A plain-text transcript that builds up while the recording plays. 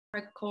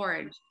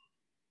record.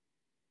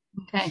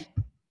 Okay.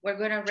 We're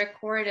going to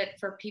record it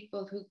for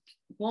people who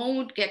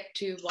won't get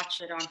to watch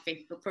it on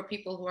Facebook, for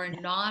people who are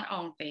not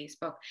on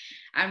Facebook.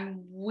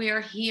 And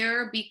we're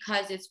here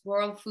because it's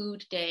World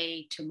Food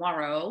Day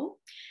tomorrow.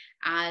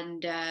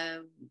 And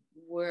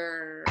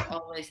we're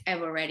always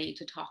ever ready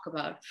to talk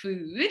about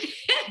food.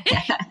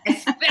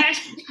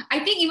 Especially, I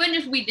think even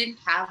if we didn't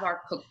have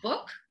our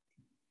cookbook,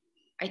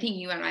 I think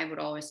you and I would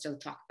always still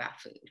talk about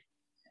food.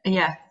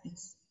 Yeah,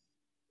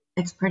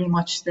 it's pretty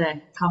much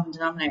the common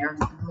denominator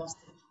in most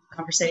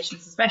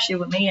conversations, especially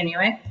with me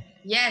anyway.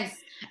 Yes,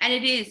 and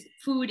it is.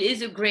 Food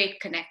is a great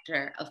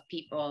connector of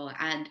people,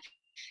 and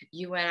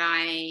you and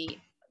I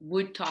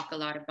would talk a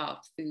lot about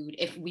food.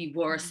 If we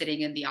were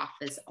sitting in the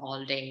office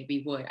all day,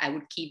 we would. I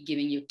would keep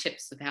giving you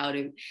tips of how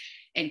to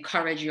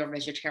encourage your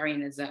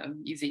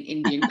vegetarianism using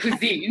Indian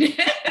cuisine.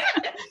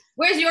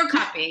 Where's your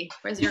copy?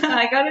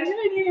 I got it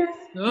right here.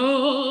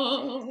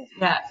 Oh.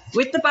 Yeah,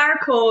 with the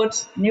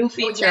barcode, new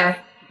feature.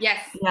 Oh, yes.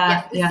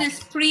 This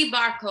is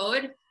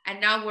pre-barcode,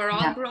 and now we're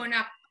all grown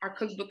up. Our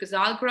cookbook is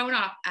all grown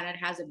up, and it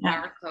has a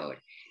barcode.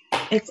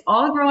 It's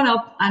all grown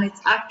up, and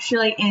it's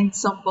actually in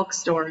some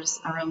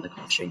bookstores around the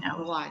country now.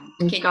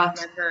 We've got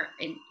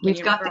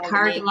the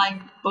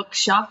Carrigaline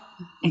bookshop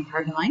in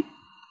Carrigaline,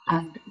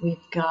 and we've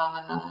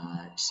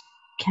got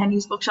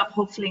Kenny's bookshop,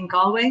 hopefully in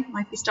Galway,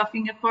 might be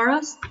stocking it for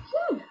us.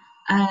 Woo.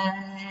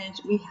 And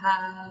we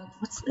have,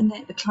 what's the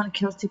name? The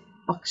Clonakilty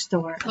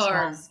bookstore as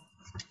well.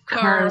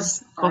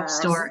 Kerr's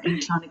bookstore in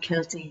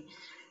Clonakilty.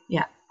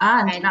 Yeah.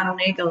 And Nano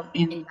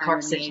in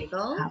Cork City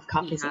have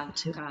copies of it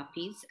too.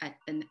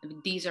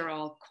 These are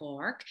all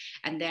Cork.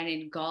 And then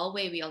in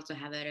Galway, we also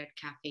have it at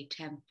Cafe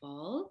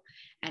Temple.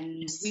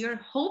 And we are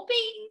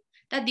hoping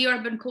that the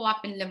Urban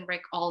Co-op in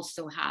Limerick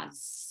also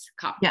has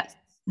copies. Yeah,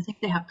 I think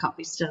they have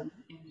copies still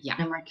in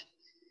Limerick.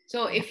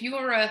 So if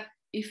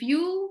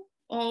you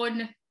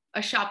own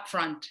a shop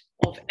front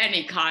of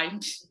any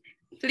kind,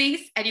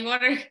 please, and you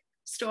want to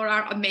store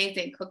our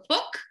amazing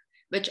cookbook,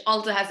 which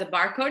also has a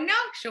barcode now.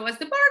 Show us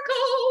the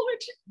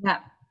barcode. Yeah,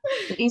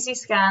 the easy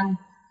scan.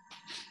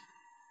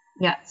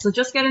 Yeah, so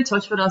just get in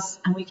touch with us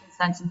and we can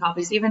send some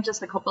copies, even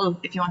just a couple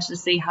if you wanted to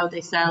see how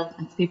they sell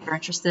and if people are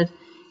interested,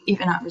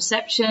 even at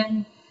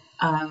reception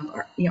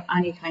or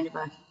any kind of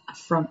a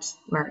front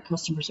where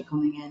customers are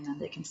coming in and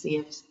they can see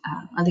it.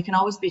 And they can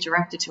always be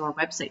directed to our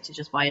website to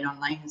just buy it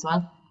online as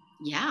well.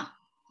 Yeah.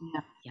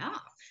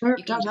 Sure,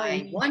 you can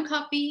buy one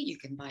copy, you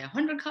can buy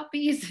 100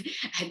 copies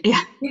and give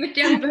it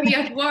to everybody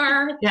at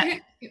work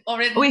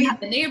or in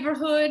the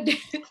neighborhood.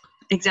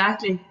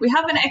 Exactly. We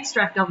have an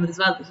extract of it as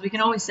well, because we can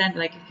always send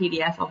like a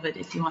PDF of it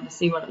if you want to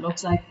see what it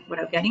looks like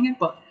without getting it.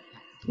 But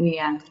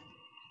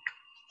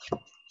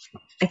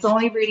it's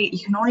only really,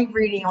 you can only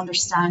really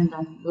understand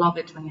and love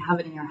it when you have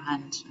it in your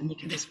hand and you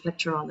can just flip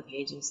through all the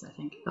pages. I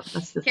think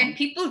that's the thing. Can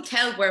people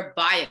tell we're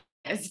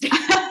biased?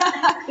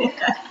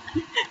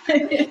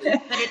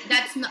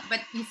 But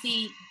you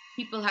see,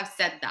 people have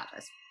said that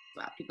as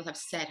well. People have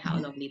said how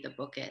lovely the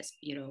book is,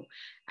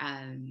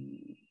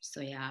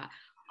 so yeah.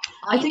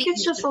 I think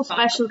it's just so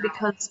special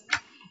because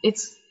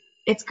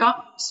it's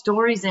got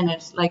stories in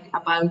it like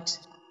about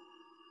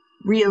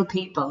real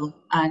people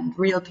and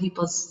real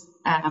people's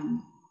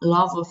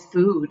love of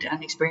food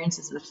and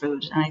experiences with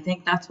food, and I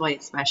think that's why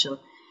it's special.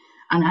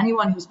 And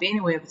anyone who's been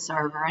away with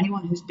Serve, or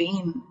anyone who's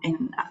been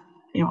in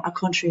a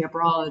country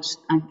abroad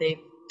and they've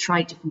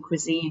tried different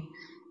cuisine,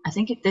 I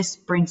think this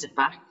brings it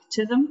back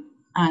to them.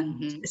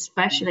 And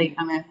especially,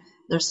 I mean,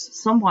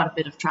 there's somewhat a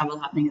bit of travel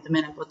happening at the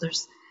minute, but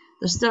there's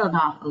still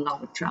not a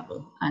lot of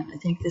travel. And I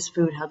think this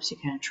food helps you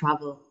kind of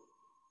travel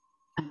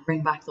and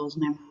bring back those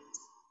memories.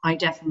 I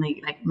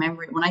definitely like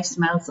memory when I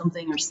smell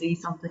something or see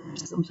something or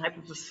some type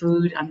of a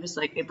food, I'm just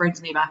like, it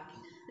brings me back,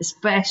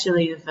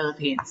 especially the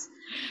Philippines.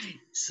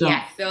 So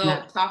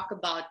talk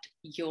about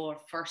your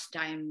first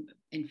time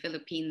in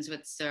Philippines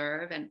with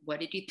Serve, and what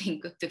did you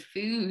think of the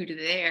food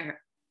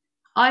there?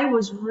 I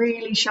was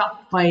really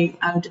shocked by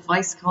a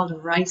device called a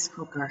rice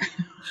cooker.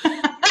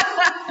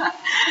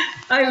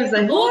 I was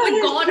like, oh my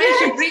God, I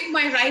should bring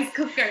my rice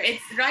cooker.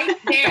 It's right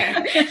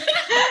there.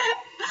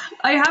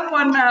 I have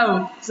one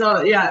now.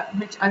 So yeah,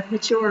 I've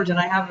matured and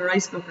I have a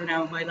rice cooker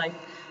now in my life.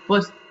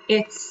 But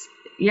it's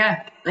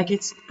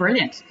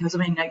brilliant because I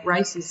mean, like,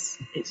 rice is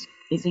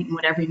eaten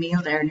with every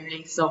meal there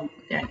nearly. So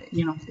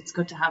it's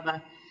good to have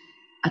a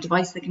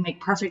device that can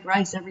make perfect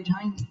rice every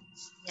time.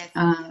 Yes.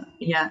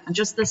 And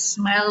just the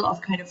smell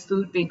of kind of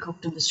food being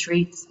cooked in the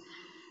streets.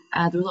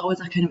 There was always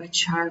that kind of a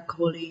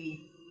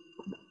charcoaly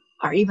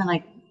or even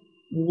like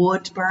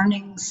wood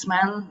burning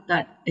smell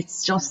that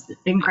it's just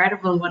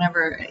incredible.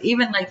 Whenever,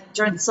 even like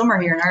during the summer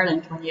here in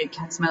Ireland, when you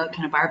can smell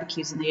kind of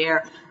barbecues in the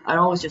air, it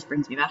always just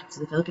brings me back to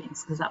the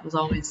Philippines because that was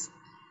always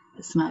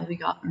the smell we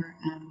got.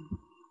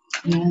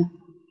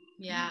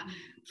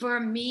 For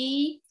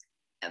me,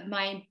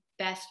 my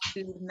best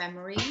food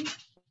memory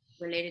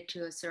related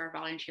to a Serve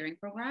volunteering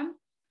program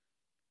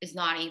is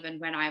not even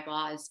when I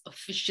was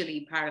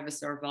officially part of a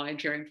Serve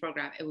volunteering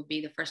program. It would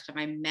be the first time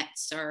I met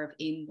Serve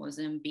in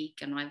Mozambique,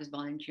 and I was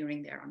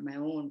volunteering there on my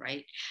own,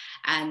 right?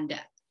 And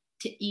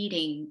to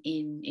eating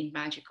in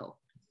Magical,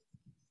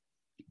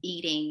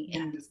 eating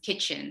in this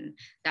kitchen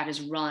that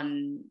is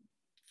run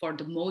for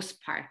the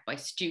most part by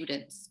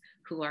students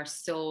who are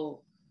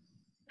so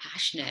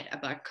passionate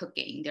about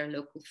cooking their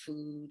local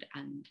food,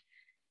 and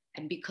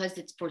because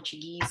it's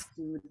Portuguese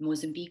food,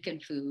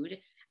 Mozambican food,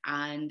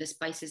 and the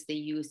spices they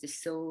use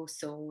is so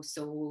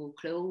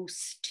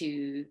close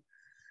to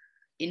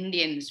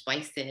Indian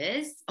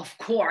spices. Of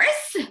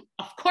course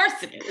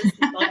it is.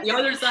 It's on the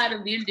other side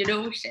of the Indian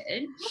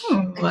Ocean.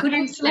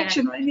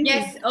 Selection right here.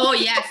 Yes, oh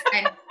yes,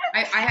 and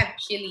I have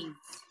chilies.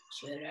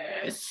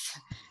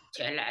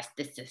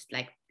 This is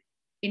like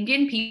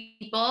Indian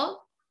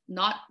people,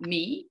 not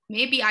me.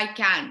 Maybe I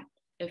can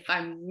if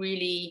I'm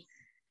really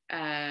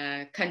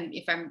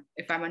if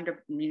I'm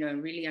under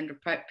really under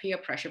peer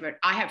pressure. But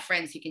I have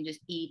friends who can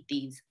just eat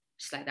these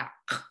just like that.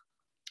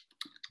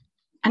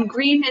 And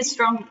green is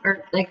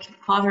stronger, like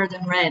hotter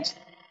than red.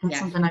 That's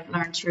something I've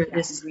learned through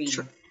this.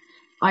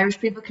 Irish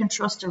people can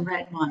trust a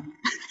red one,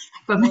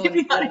 but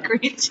maybe not a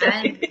green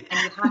chili.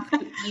 And you have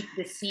to eat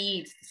the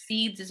seeds. The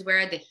seeds is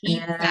where the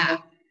heat's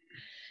at.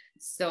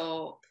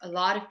 So a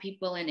lot of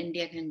people in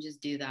India can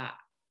just do that.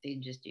 They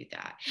can just do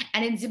that.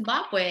 And in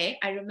Zimbabwe,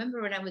 I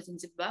remember when I was in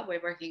Zimbabwe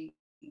working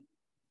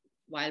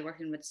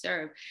with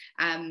Serb,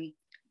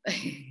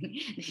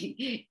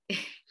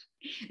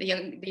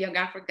 the young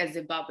Africa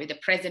Zimbabwe, the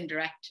present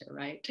director,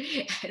 right,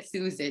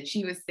 Susan,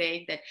 she was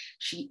saying that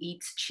she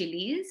eats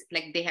chilies,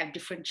 like they have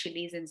different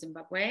chilies in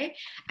Zimbabwe,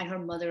 and her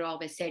mother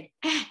always said,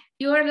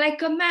 you're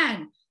like a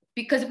man,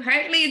 because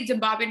apparently in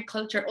Zimbabwean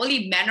culture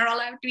only men are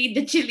allowed to eat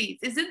the chilies.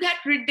 Isn't that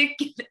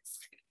ridiculous?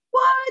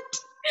 What?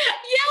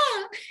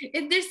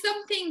 Yeah, there's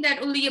something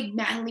that only a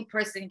manly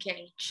person can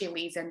eat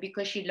chilies, and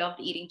because she loved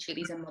eating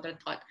chilies, her mother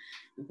thought,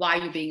 why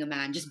are you being a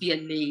man? Just be a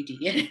lady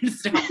and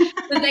stuff.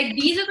 So like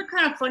these are the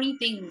kind of funny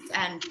things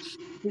and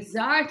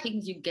bizarre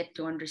things you get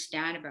to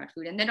understand about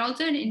food. And then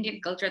also in Indian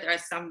culture, there are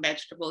some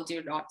vegetables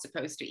you're not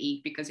supposed to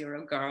eat because you're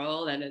a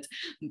girl, and it's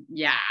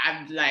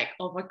I'm like,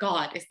 oh my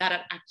god, is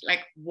that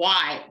like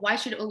why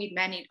should only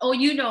men eat? Oh,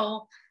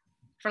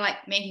 for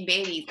like making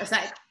babies. It's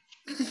like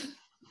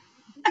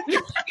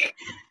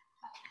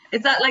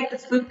is that like the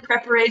food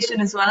preparation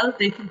as well?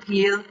 They can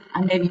peel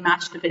and maybe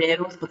mash the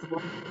potatoes, but the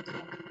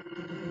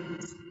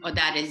oh,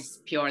 that is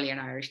purely an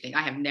Irish thing.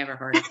 I have never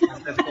heard of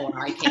that before.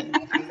 I was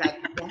like,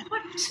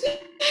 what?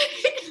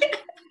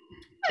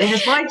 It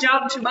is my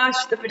job to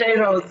mash the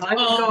potatoes.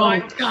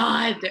 My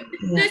god,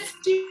 the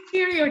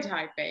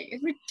stereotyping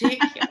is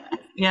ridiculous.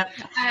 Yeah.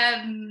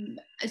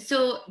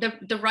 So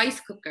the rice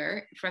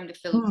cooker from the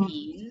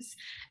Philippines,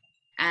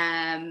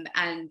 and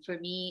for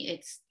me,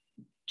 it's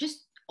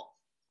just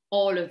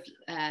all of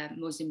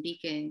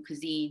Mozambican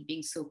cuisine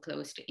being so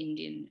close to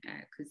Indian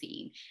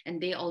cuisine.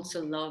 And they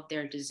also love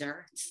their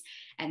desserts,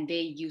 and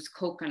they use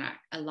coconut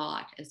a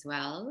lot as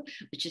well,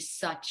 which is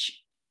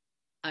such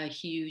a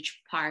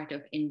huge part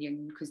of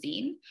Indian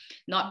cuisine.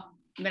 Not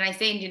when I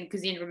say Indian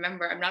cuisine,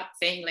 remember, I'm not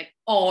saying like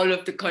all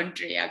of the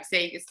country. I'm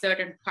saying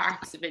certain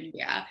parts of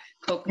India,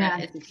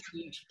 coconut is a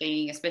huge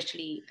thing,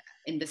 especially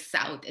in the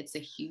south. It's a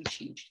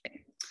huge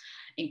thing.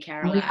 In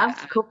Kerala, we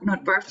have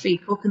coconut burfi,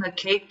 coconut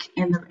cake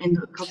in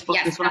the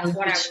cookbook as well. Yes, that's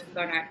what I was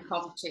going to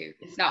come to.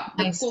 Now,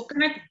 the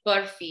coconut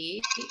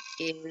burfi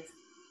is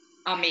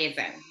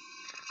amazing.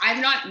 I've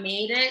not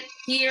made it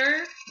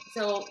here,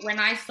 so when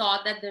I saw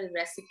that the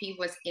recipe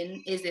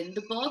is in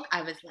the book,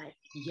 I was like,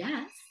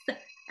 yes. And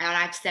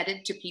I've said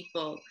it to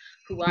people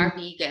who are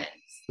vegans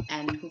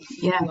and who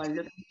are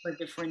looking for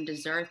different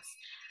desserts.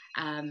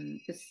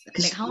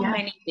 Like how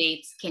many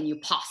dates can you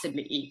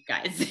possibly eat,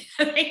 guys?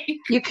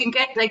 You can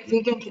get like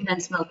vegan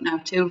condensed milk now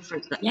too for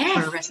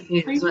a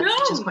recipe as well,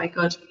 which is quite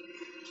good.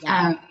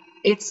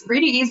 It's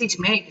really easy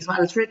to make as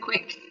well. It's really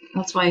quick.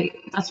 That's why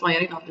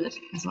I love it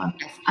as well.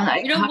 And I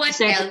have to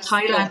say the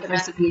Thailand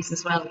recipes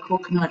as well,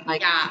 coconut,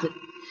 like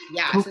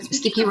so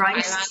sticky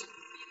rice.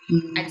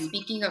 Thailand, and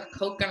speaking of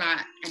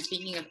coconut, and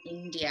speaking of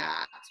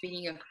India,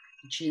 speaking of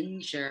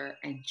ginger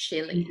and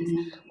chilies,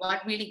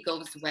 what really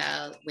goes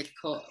well with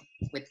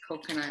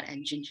coconut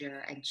and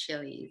ginger and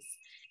chilies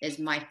is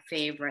my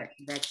favorite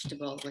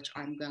vegetable, which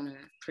I'm gonna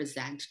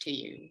present to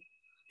you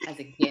as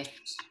a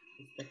gift,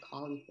 is the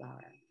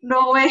cauliflower.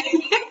 No way.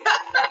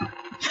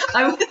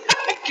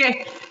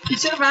 Okay, you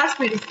should have asked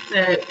me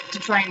to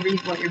try and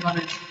read your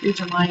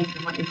mind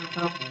and what you're gonna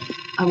talk about.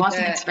 I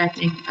wasn't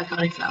expecting a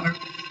cauliflower.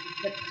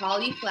 The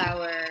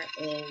cauliflower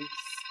is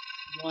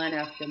one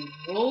of the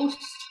most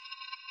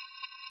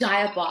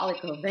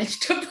diabolical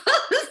vegetables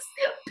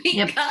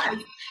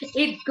because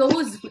it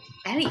goes with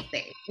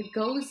anything. It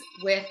goes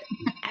with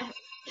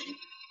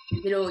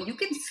everything. You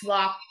can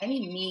swap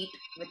any meat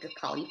with the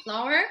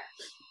cauliflower,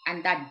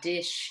 and that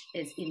dish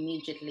is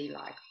immediately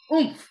like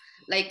oomph.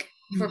 Like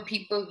for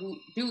people who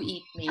do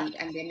eat meat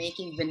and they're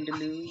making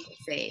vindaloo,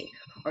 say,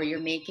 or you're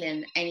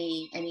making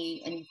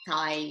any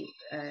Thai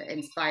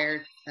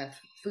inspired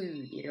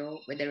food,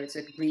 whether it's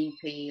with green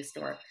paste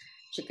or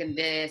chicken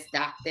this,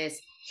 but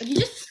you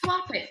just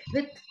swap it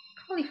with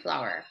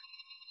cauliflower.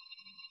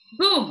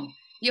 Boom!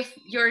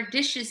 Your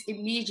dish is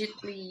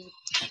immediately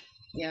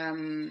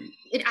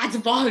it adds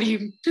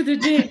volume to the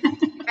dish.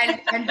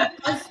 and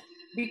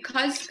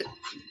because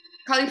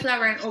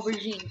cauliflower and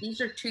aubergine, these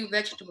are two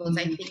vegetables,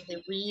 I think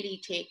they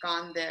really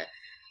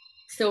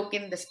soak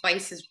in the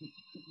spices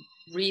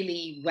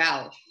really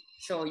well.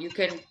 So you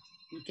can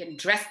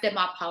dress them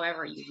up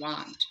however you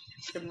want.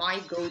 So my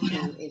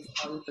go-to is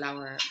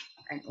cauliflower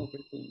and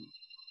aubergine.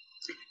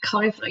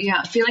 Cauliflower,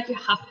 yeah, I feel like you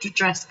have to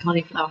dress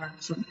cauliflower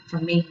for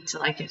me to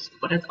like it,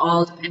 but it's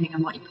all depending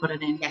on what you put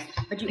it in. Yes,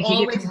 but you like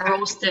always you can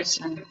roast it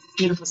and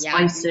beautiful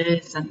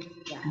spices and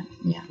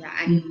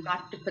and you've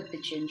got to put the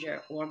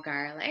ginger or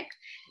garlic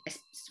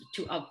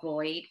to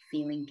avoid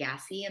feeling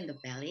gassy in the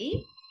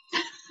belly.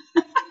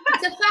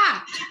 It's a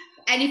fact.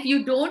 And if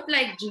you don't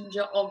like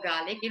ginger or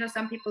garlic,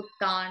 some people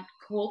can't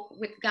cope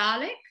with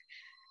garlic.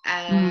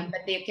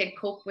 But they can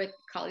cope with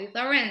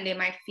cauliflower, and they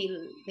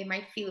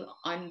might feel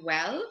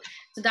unwell.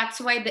 So that's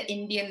why the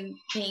Indian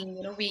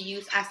thing, we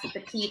use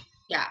asafoetida.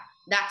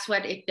 That's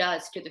what it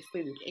does to the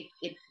food.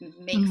 It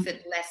makes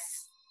it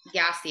less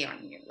gassy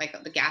on you, like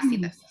the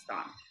gassiness is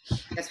gone.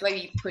 That's why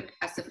we put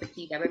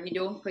asafoetida. When we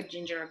don't put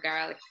ginger or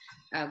garlic,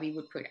 we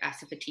would put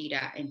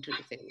asafoetida into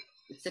the food.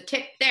 It's a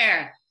tip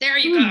there. There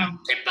you go.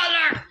 Tip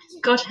alert.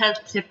 Good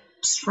health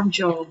tips from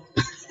Joe.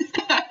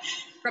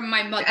 From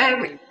my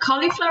mother.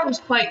 Cauliflower was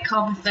quite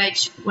common veg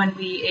when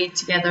we ate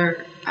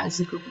together as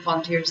a group of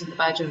volunteers in the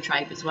Bajo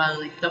tribe as well.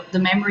 Like the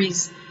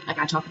memories, like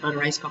I talked about a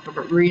rice cooker,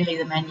 but really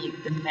the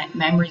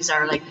memories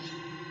are like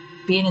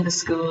being in the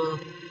school,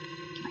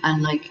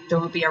 and like there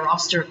would be a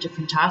roster of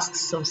different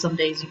tasks. So some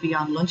days you'd be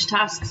on lunch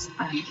tasks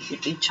and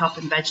you'd be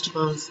chopping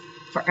vegetables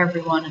for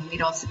everyone, and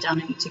we'd all sit down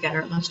and eat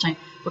together at lunchtime.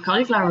 But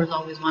cauliflower was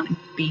always wanting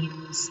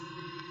beans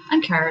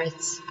and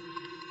carrots,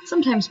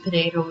 sometimes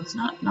potatoes,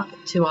 not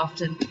too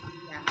often.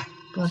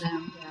 But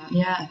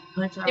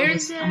there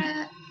is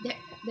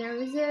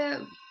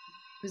a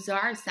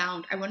bizarre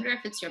sound. I wonder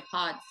if it's your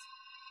pods.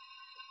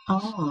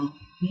 Oh,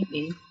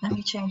 maybe. Let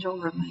me change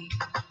over my.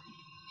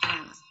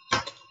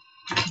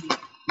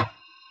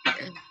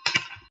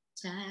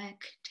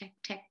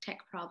 Tech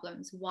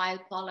problems. While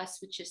Paula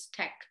switches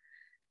tech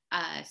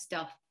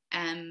stuff,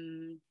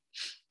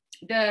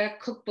 the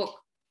cookbook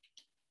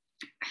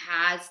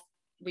has,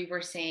 we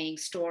were saying,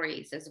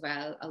 stories as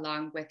well,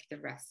 along with the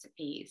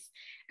recipes.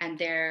 And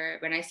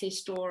when I say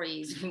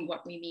stories,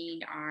 what we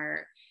mean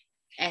are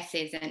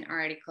essays and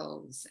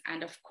articles.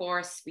 And of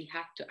course, we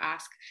have to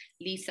ask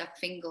Lisa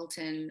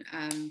Fingleton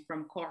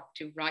from Cork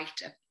to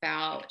write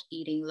about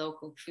eating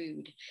local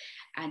food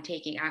and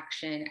taking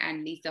action.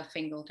 And Lisa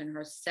Fingleton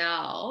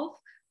herself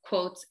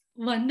quotes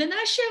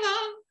Vandana Shiva,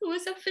 who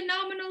is a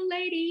phenomenal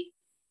lady.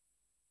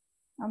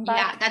 I'm back.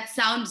 Yeah, that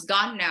sound's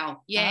gone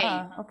now.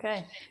 Yay.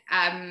 Okay.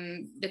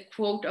 The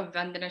quote of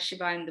Vandana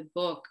Shiva in the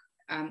book,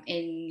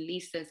 in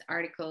Lisa's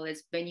article,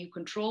 is: when you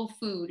control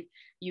food,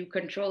 you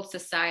control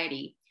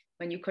society.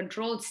 When you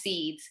control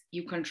seeds,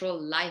 you control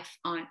life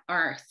on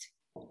earth.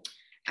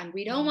 And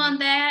we don't want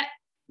that.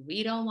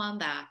 We don't want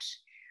that.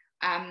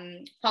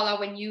 Paula,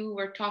 when you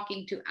were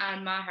talking to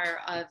Anne Maher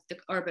of the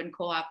Urban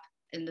Co-op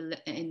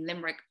in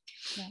Limerick,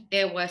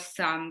 there was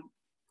some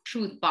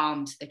truth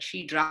bombs that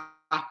she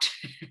dropped.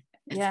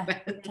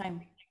 Big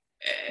time.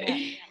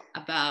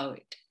 About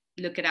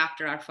looking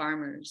after our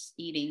farmers,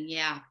 eating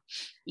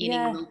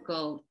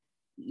local,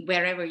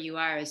 wherever you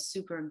are, is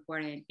super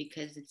important,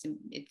 because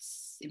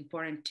it's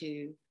important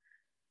to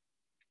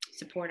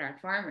support our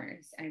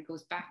farmers, and it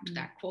goes back to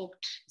that quote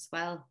as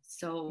well.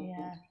 So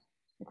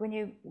like when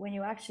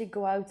you actually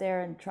go out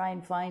there and try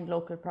and find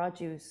local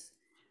produce,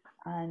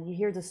 and you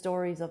hear the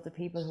stories of the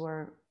people who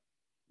are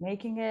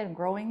making it and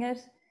growing it,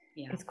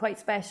 it's quite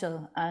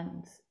special.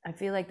 And I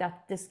feel like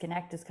that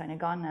disconnect is kind of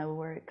gone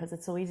now, because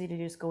it's so easy to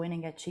just go in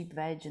and get cheap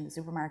veg in the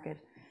supermarket.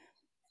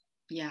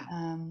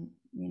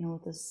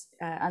 There's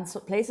and so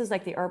places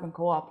like the Urban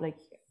Co-op, like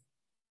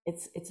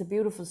it's a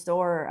beautiful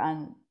store,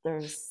 and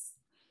there's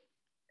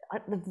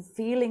the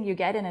feeling you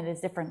get in it is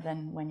different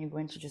than when you go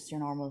into just your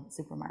normal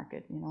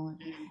supermarket.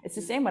 It's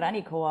the same with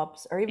any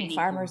co-ops or even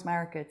farmers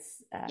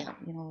markets.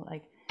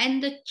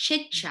 And the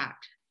chit chat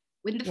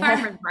with the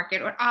farmers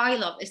market, what I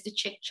love is the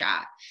chit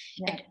chat.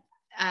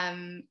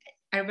 And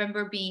I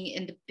remember being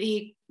in the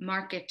big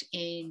market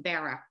in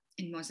Beira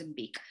in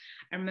Mozambique.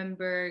 I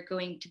remember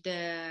going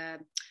to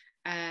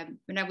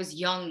when I was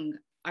young,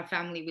 our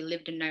family, we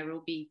lived in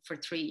Nairobi for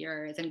 3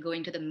 years, and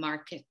going to the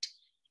market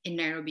in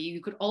Nairobi,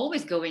 you could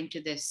always go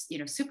into this,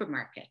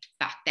 supermarket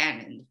back then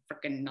in the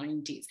freaking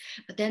 90s,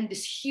 but then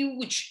this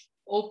huge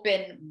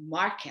open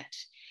market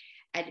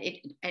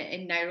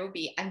in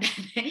Nairobi, and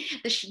then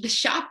the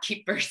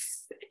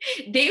shopkeepers,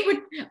 they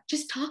would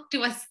just talk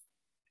to us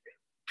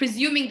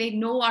presuming they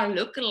know our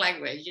local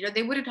language. You know,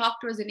 they wouldn't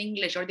talk to us in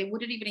English, or they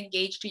wouldn't even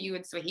engage to you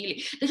in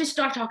Swahili. They just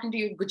start talking to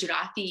you in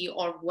Gujarati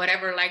or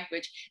whatever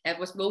language that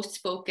was most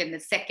spoken. The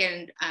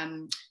second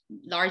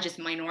largest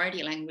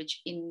minority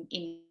language in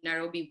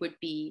Nairobi would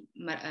be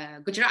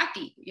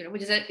Gujarati, you know,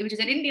 which is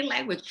an Indian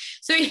language.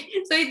 So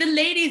the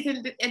ladies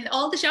and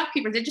all the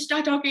shopkeepers, they just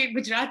start talking in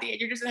Gujarati, and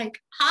you're just like,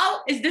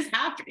 how is this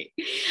happening?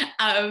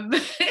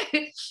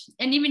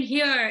 And even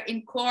here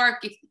in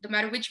Cork, no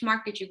matter which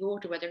market you go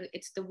to, whether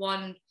it's the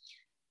one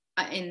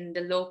in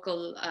the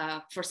local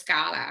for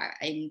Scala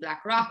in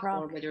Blackrock,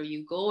 or whether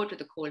you go to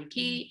the Cold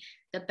Key,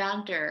 the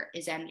banter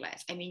is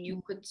endless. I mean,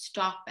 you could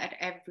stop at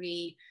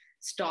every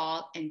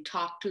stall and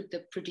talk to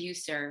the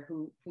producer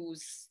who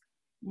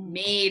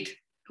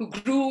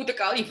grew the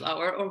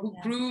cauliflower, or who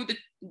grew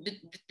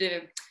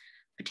the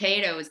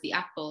potatoes, the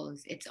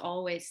apples. It's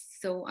always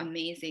so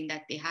amazing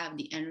that they have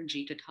the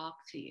energy to talk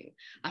to you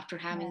after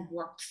having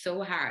worked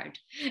so hard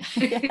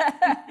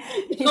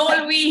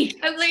all week.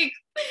 I'm like,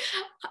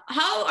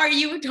 how are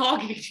you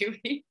talking to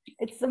me?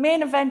 It's the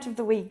main event of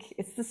the week.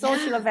 It's the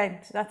social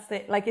event. That's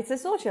it's a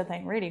social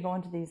thing, really,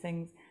 going to these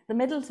things. The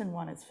Middleton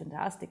one is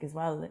fantastic as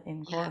well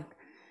in Cork.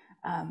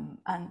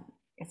 And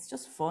it's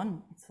just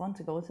fun. It's fun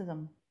to go to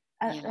them.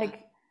 And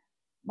like,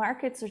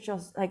 markets are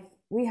just like,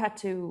 we had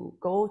to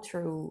go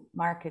through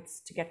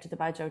markets to get to the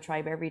Bajau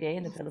tribe every day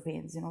in the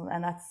Philippines, you know,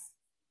 and that's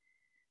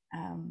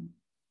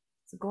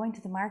so going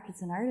to the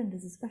markets in Ireland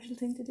is a special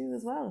thing to do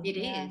as well. It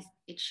is.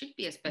 It should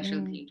be a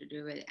special thing to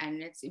do it,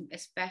 and it's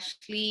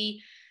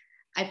especially,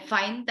 I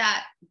find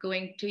that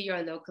going to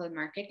your local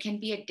market can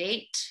be a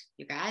date,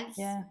 you guys.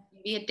 Yeah.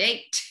 It can be a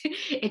date.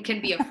 It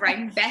can be a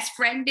best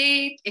friend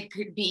date. It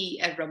could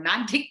be a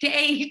romantic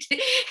date.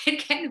 It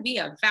can be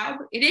a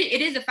family.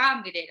 It is a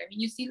family date. I mean,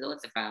 you see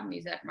loads of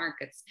families at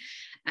markets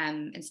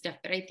and stuff.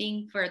 But I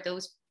think for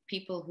those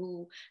people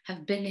who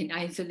have been in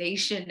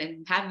isolation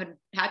and haven't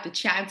had the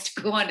chance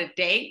to go on a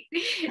date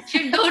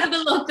should go to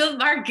the local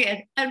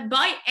market and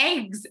buy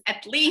eggs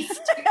at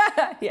least.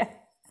 Yeah.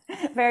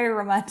 Very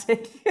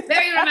romantic.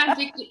 Very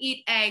romantic to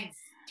eat eggs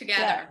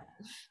together. Yeah.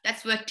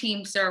 That's what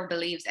Team Serve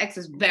believes. Eggs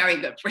is very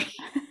good for you.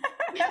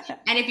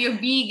 And if you're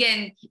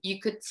vegan,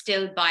 you could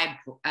still buy,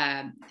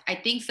 I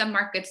think some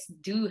markets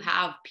do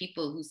have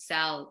people who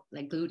sell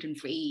like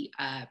gluten-free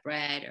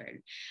bread, or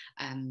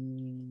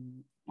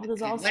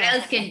there's all what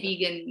else can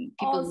vegan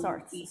people all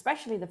sorts,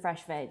 especially the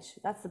fresh veg.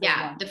 That's the big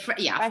one.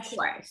 Fresh, of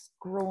course.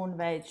 Grown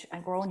veg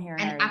and grown here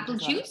in Ireland. And apple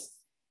juice. Well.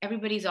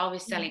 Everybody's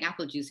always selling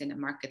apple juice in the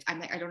markets. I'm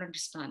like, I don't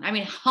understand. I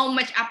mean, how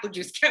much apple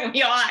juice can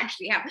we all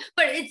actually have?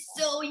 But it's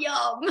so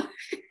yum.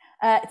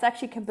 It's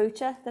actually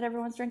kombucha that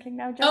everyone's drinking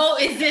now, Joe. Oh,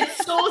 is it?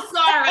 So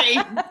sorry.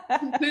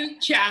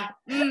 Kombucha.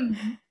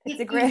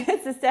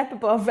 It's a step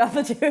above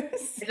apple juice.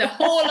 It's a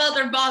whole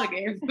other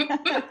ballgame.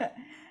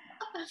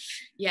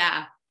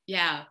 Yeah.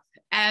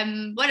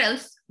 What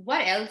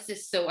else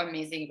is so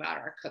amazing about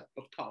our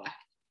cookbook, Paula?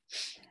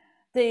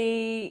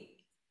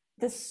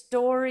 The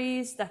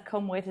stories that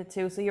come with it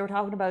too. So you were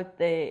talking about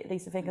the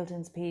Lisa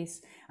Finkleton's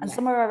piece, and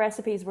some of our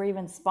recipes were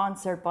even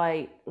sponsored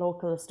by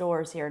local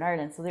stores here in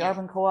Ireland. So the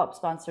Urban Co-op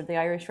sponsored the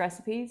Irish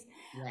recipes,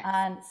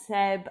 and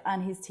Seb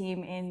and his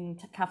team in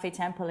Cafe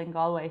Temple in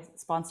Galway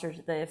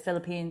sponsored the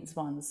Philippines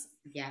ones.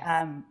 Yes.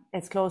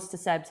 It's close to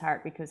Seb's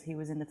heart because he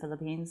was in the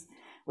Philippines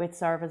with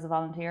Serve as a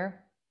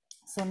volunteer.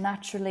 So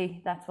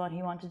naturally, that's what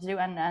he wanted to do,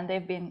 and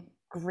they've been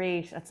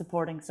great at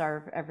supporting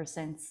Serve ever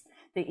since.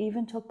 They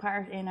even took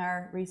part in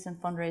our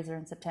recent fundraiser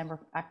in September,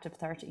 Active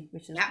 30,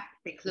 which is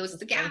they closed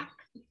the gap.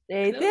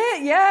 They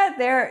did, yeah.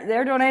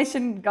 Their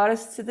donation got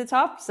us to the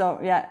top. So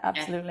yeah,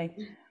 absolutely.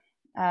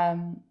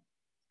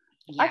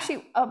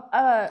 Actually,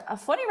 a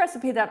funny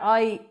recipe that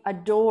I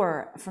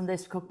adore from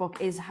this cookbook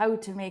is how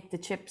to make the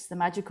chips the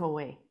magical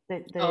way.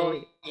 It's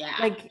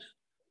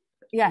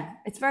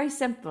very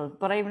simple,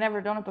 but I've never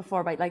done it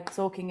before by like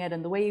soaking it,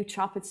 and the way you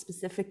chop it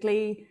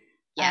specifically.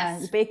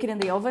 You bake it in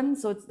the oven,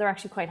 so they're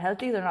actually quite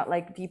healthy. They're not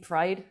like deep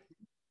fried.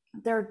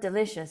 They're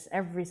delicious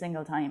every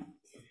single time.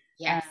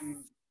 Yes.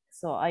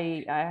 So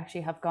I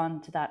actually have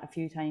gone to that a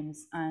few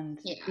times, and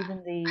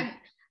even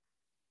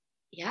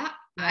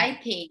I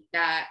think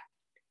that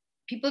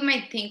people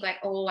might think like,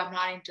 oh, I'm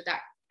not into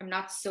that. I'm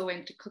not so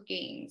into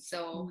cooking.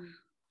 So,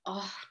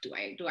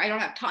 I don't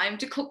have time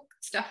to cook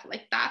stuff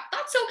like that.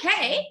 That's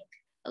okay.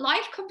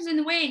 Life comes in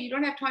the way, and you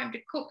don't have time to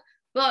cook,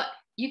 but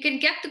you can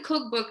get the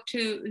cookbook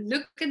to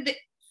look at the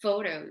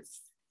photos.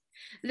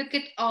 Look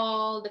at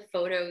all the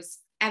photos.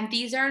 And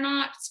these are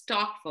not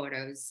stock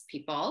photos,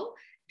 people.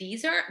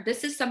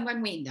 This is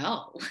someone we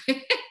know.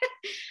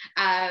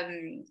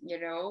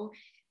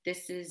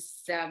 This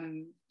is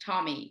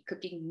Tommy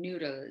cooking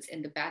noodles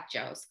in the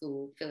Bajau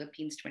School,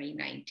 Philippines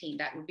 2019.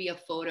 That would be a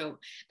photo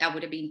that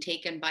would have been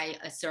taken by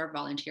a Serve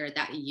volunteer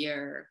that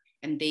year.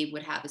 And they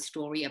would have a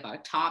story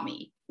about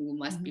Tommy, who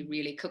must be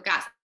really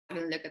cook-ass. I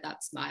mean, look at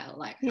that smile.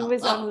 Like he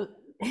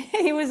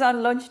was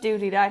on lunch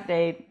duty that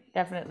day,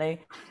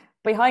 definitely.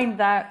 behind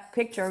that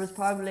picture was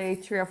probably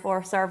 3 or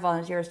 4 serve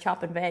volunteers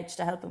chopping veg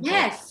to help them.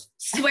 Yes,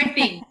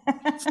 sweating,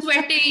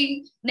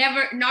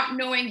 not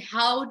knowing,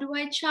 how do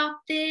I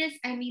chop this?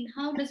 I mean,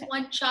 how does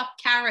one chop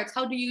carrots?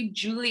 How do you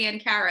julienne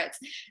carrots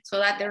so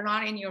that they're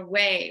not in your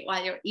way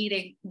while you're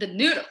eating the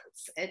noodles?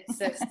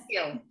 It's a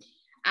skill.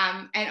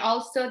 And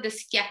also the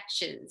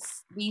sketches.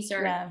 These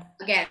are,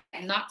 again,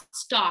 not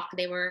stock.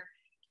 They were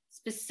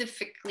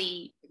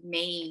specifically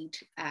made,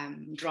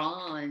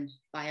 drawn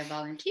by a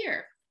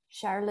volunteer.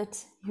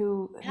 Charlotte,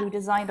 who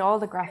designed all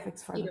the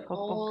graphics for the cookbook.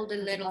 All the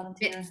little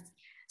bits.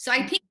 So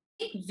I think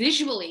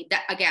visually,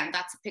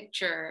 that's a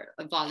picture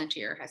a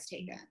volunteer has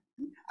taken.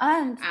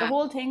 And the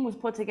whole thing was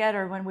put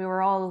together when we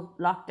were all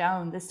locked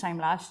down this time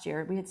last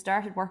year. We had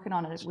started working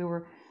on it. We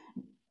were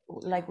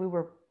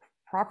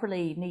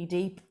properly knee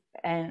deep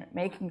in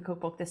making the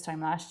cookbook this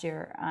time last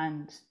year,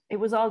 and it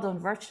was all done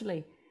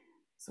virtually.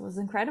 So it was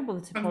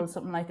incredible to pull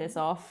something like this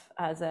off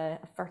as a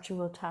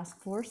virtual task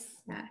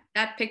force.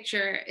 That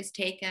picture is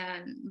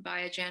taken by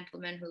a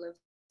gentleman who lives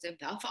in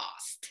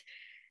Belfast,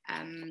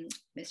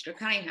 Mr.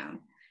 Cunningham.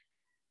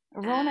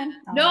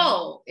 Ronan?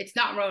 No, it's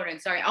not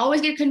Ronan. Sorry, I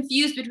always get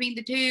confused between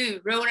the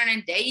two. Ronan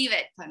and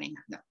David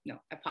Cunningham. No.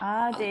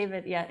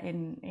 David. Yeah,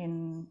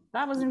 in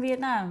that was in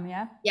Vietnam.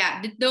 Yeah.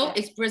 Yeah. No,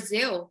 it's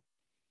Brazil.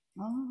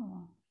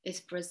 Oh. It's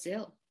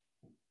Brazil.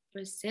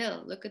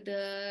 Look at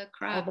the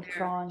crab. Oh, the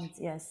prawns.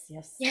 Yes.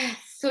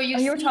 So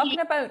you were talking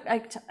about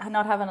like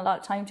not having a lot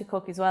of time to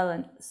cook as well,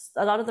 and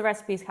a lot of the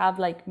recipes have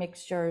like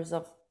mixtures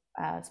of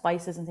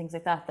spices and things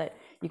like that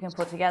you can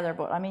put together.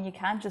 But I mean, you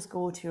can't just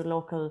go to your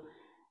local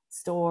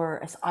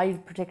store. I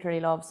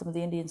particularly love some of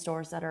the Indian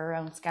stores that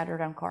are scattered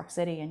around Cork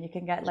City, and you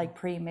can get like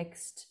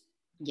pre-mixed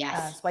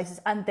spices,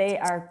 and they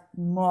are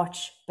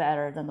much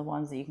better than the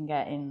ones that you can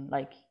get in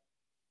like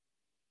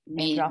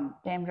name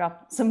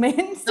drop some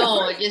main stores.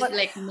 No, just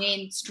like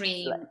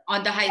mainstream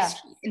on the high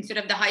street instead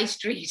of the high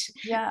street.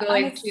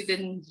 Going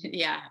to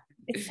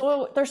it's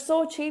they're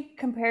so cheap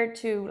compared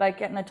to like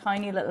getting a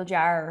tiny little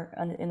jar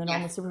in the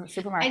normal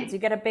supermarkets. You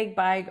get a big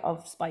bag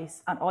of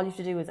spice, and all you have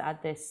to do is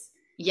add this.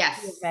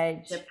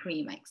 Veg, the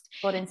pre-mixed.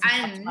 Put in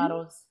some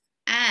tomatoes.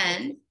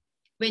 And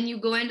when you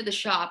go into the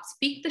shop,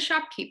 speak to the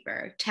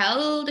shopkeeper.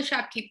 Tell the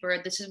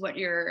shopkeeper this is what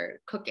you're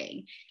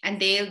cooking, and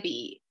they'll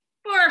be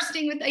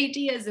bursting with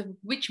ideas of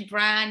which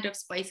brand of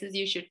spices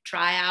you should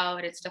try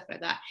out and stuff like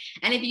that.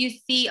 And if you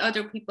see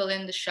other people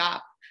in the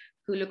shop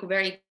who look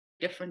very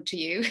different to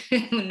you,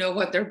 who know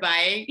what they're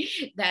buying,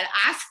 then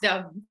ask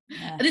them,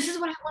 this is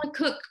what I want to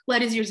cook.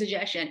 What is your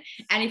suggestion?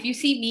 And if you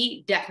see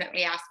me,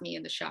 definitely ask me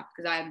in the shop,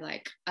 because I'm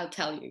like, I'll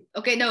tell you.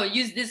 Okay, no,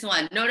 use this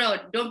one. No,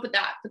 don't put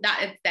that. Put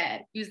that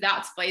instead. Use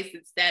that spice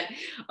instead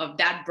of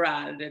that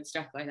brand and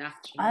stuff like that.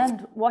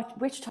 And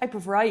which type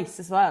of rice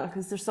as well,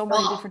 because there's so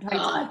many different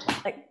types.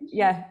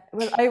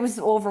 Well, I was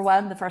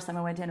overwhelmed the first time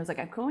I went in. I was like,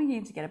 I'm going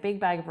in to get a big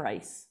bag of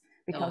rice,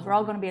 because we're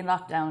all going to be in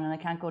lockdown and I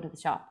can't go to the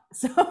shop.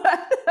 So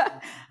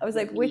I was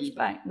like, which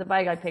bag? The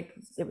bag I picked,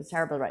 it was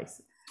terrible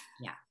rice.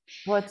 Yeah.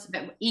 But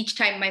each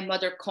time my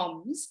mother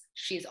comes,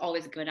 she's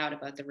always going out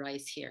about the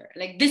rice here.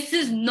 Like, this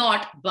is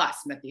not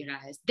basmati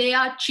rice. They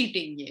are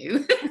cheating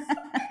you.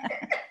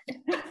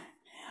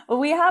 Well,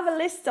 we have a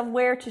list of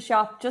where to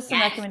shop, just some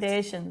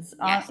recommendations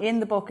in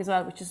the book as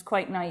well, which is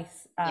quite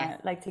nice.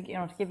 Like to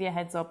give you a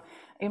heads up,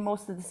 in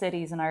most of the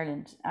cities in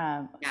Ireland.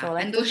 So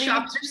like, and those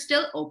shops are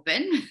still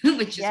open,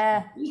 which is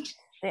great.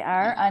 They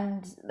are,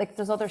 and like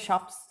there's other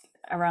shops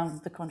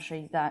around the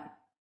country that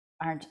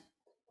aren't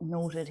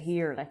noted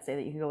here. Let's say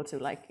that you can go to,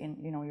 like in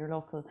your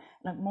local.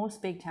 Like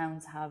most big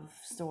towns have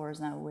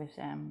stores now with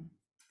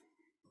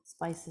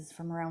spices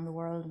from around the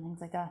world and things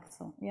like that.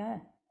 So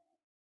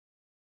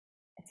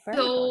it's very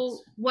good.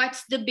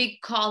 What's the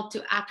big call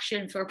to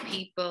action for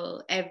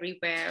people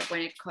everywhere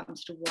when it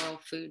comes to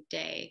World Food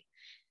Day?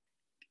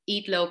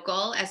 Eat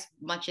local as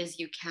much as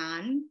you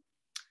can.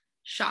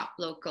 Shop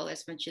local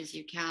as much as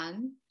you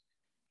can.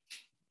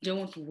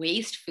 Don't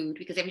waste food,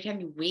 because every time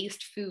you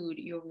waste food,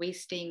 you're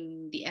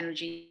wasting the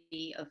energy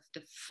of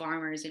the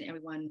farmers and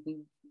everyone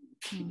who,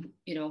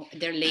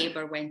 their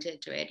labor went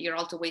into it. You're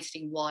also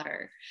wasting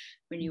water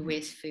when you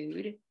waste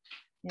food.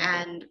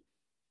 And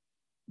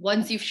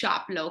once you've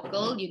shopped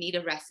local, you need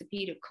a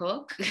recipe to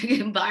cook.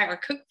 Buy our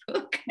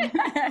cookbook.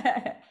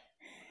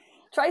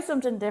 Try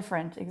something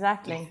different.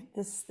 Exactly.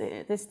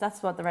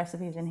 That's what the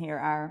recipes in here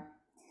are.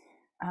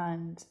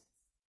 And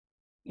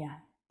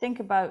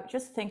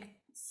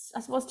I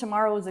suppose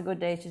tomorrow is a good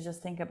day to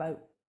just think about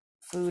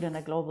food in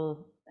a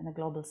global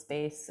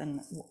space,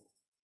 and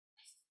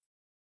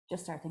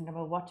just start thinking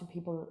about what do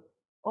people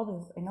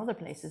in other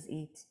places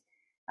eat.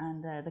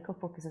 And the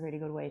cookbook is a really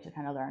good way to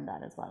kind of learn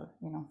that as well.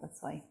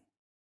 That's why.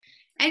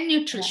 And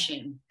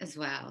nutrition as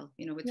well.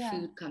 With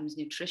food comes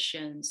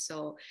nutrition.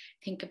 So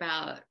think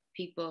about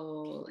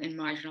people in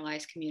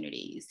marginalized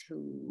communities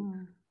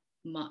who,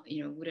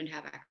 wouldn't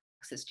have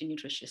access to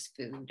nutritious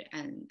food,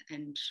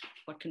 and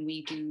what can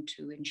we do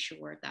to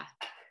ensure that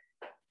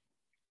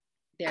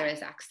there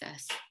is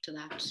access to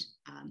that?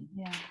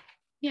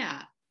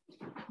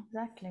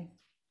 Exactly.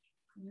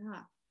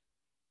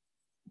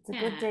 It's a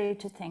good day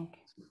to think.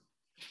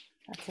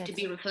 That's it. To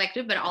be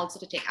reflective, but also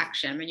to take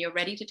action. When you're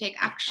ready to take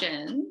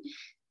action,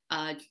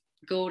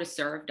 go to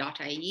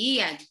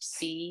serve.ie and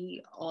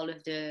see all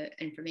of the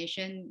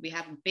information. We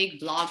have a big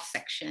blog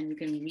section. You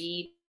can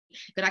read.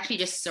 You can actually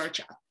just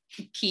search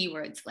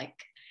keywords like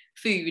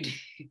food,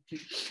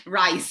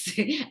 rice,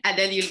 and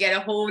then you'll get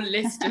a whole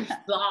list of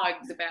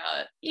blogs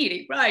about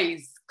eating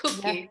rice,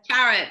 cooking,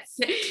 carrots.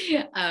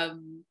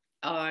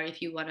 Or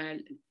if you want to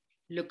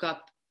look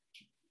up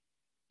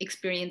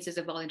experiences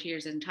of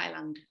volunteers in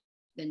Thailand,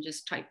 then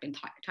just type in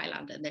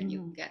Thailand, and then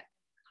you get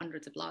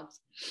hundreds of blogs.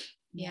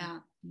 Yeah.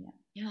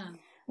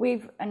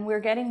 We're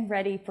getting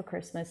ready for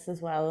Christmas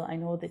as well. I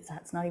know that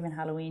it's not even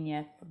Halloween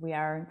yet,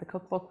 but the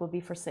cookbook will be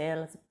for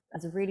sale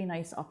as a really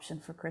nice option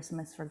for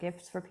Christmas, for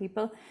gifts for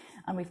people.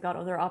 And we've got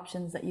other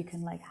options that you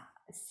can like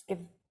give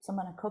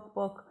someone a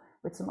cookbook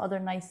with some other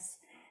nice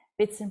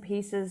bits and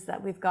pieces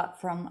that we've got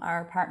from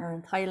our partner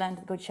in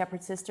Thailand, Good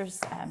Shepherd Sisters,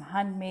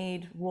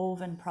 handmade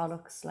woven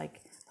products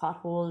like pot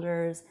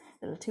holders,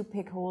 little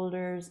toothpick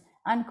holders,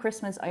 and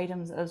Christmas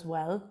items as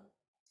well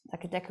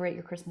that could decorate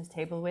your Christmas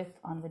table with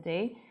on the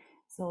day.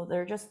 So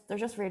they're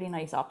just really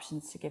nice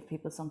options to give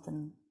people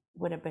something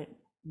with a bit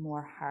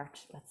more heart,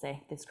 let's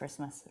say, this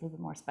Christmas, a little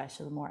bit more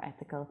special, more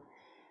ethical,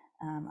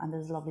 and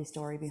there's a lovely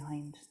story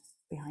behind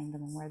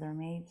them and where they're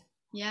made.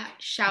 Yeah,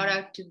 shout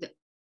out to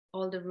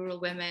all the rural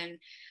women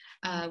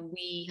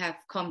we have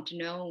come to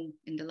know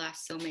in the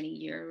last so many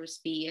years,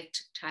 be it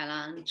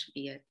Thailand,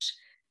 be it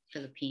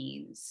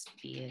Philippines,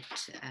 be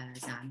it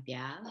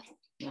Zambia,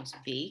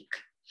 Mozambique,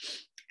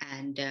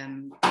 and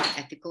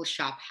Ethical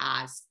Shop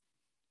has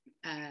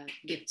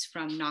gifts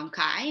from Nong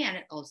Khai, and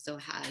it also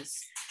has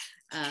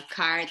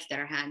cards that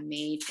are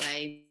handmade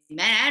by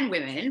men and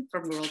women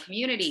from rural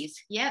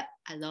communities. Yeah,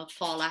 I love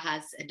Paula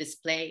has a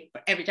display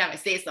for every time I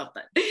say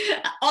something.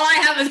 All I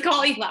have is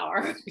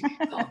cauliflower.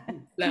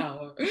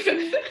 Cauliflower.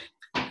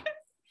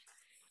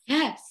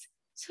 Yes.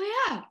 So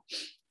yeah,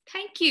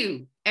 thank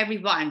you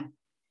everyone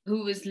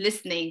who is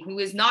listening, who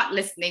is not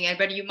listening,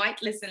 but you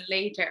might listen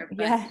later.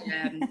 But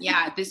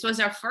this was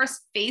our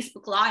first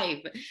Facebook Live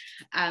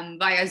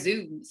via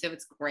Zoom. So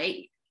it's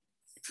great.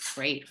 It's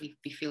great.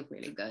 We feel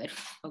really good.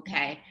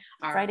 Okay.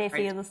 Friday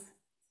feels.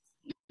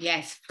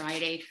 Yes,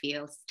 Friday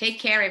feels. Take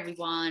care,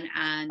 everyone.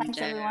 And thanks,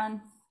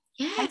 everyone.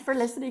 Thanks for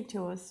listening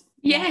to us.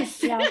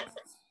 Yes. Yeah.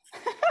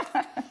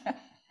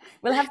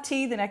 We'll have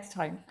tea the next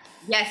time.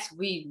 Yes,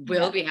 we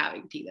will be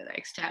having tea the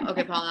next time.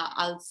 Okay, Paula,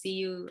 I'll see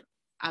you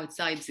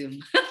outside Zoom.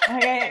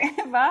 Okay,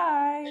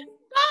 bye.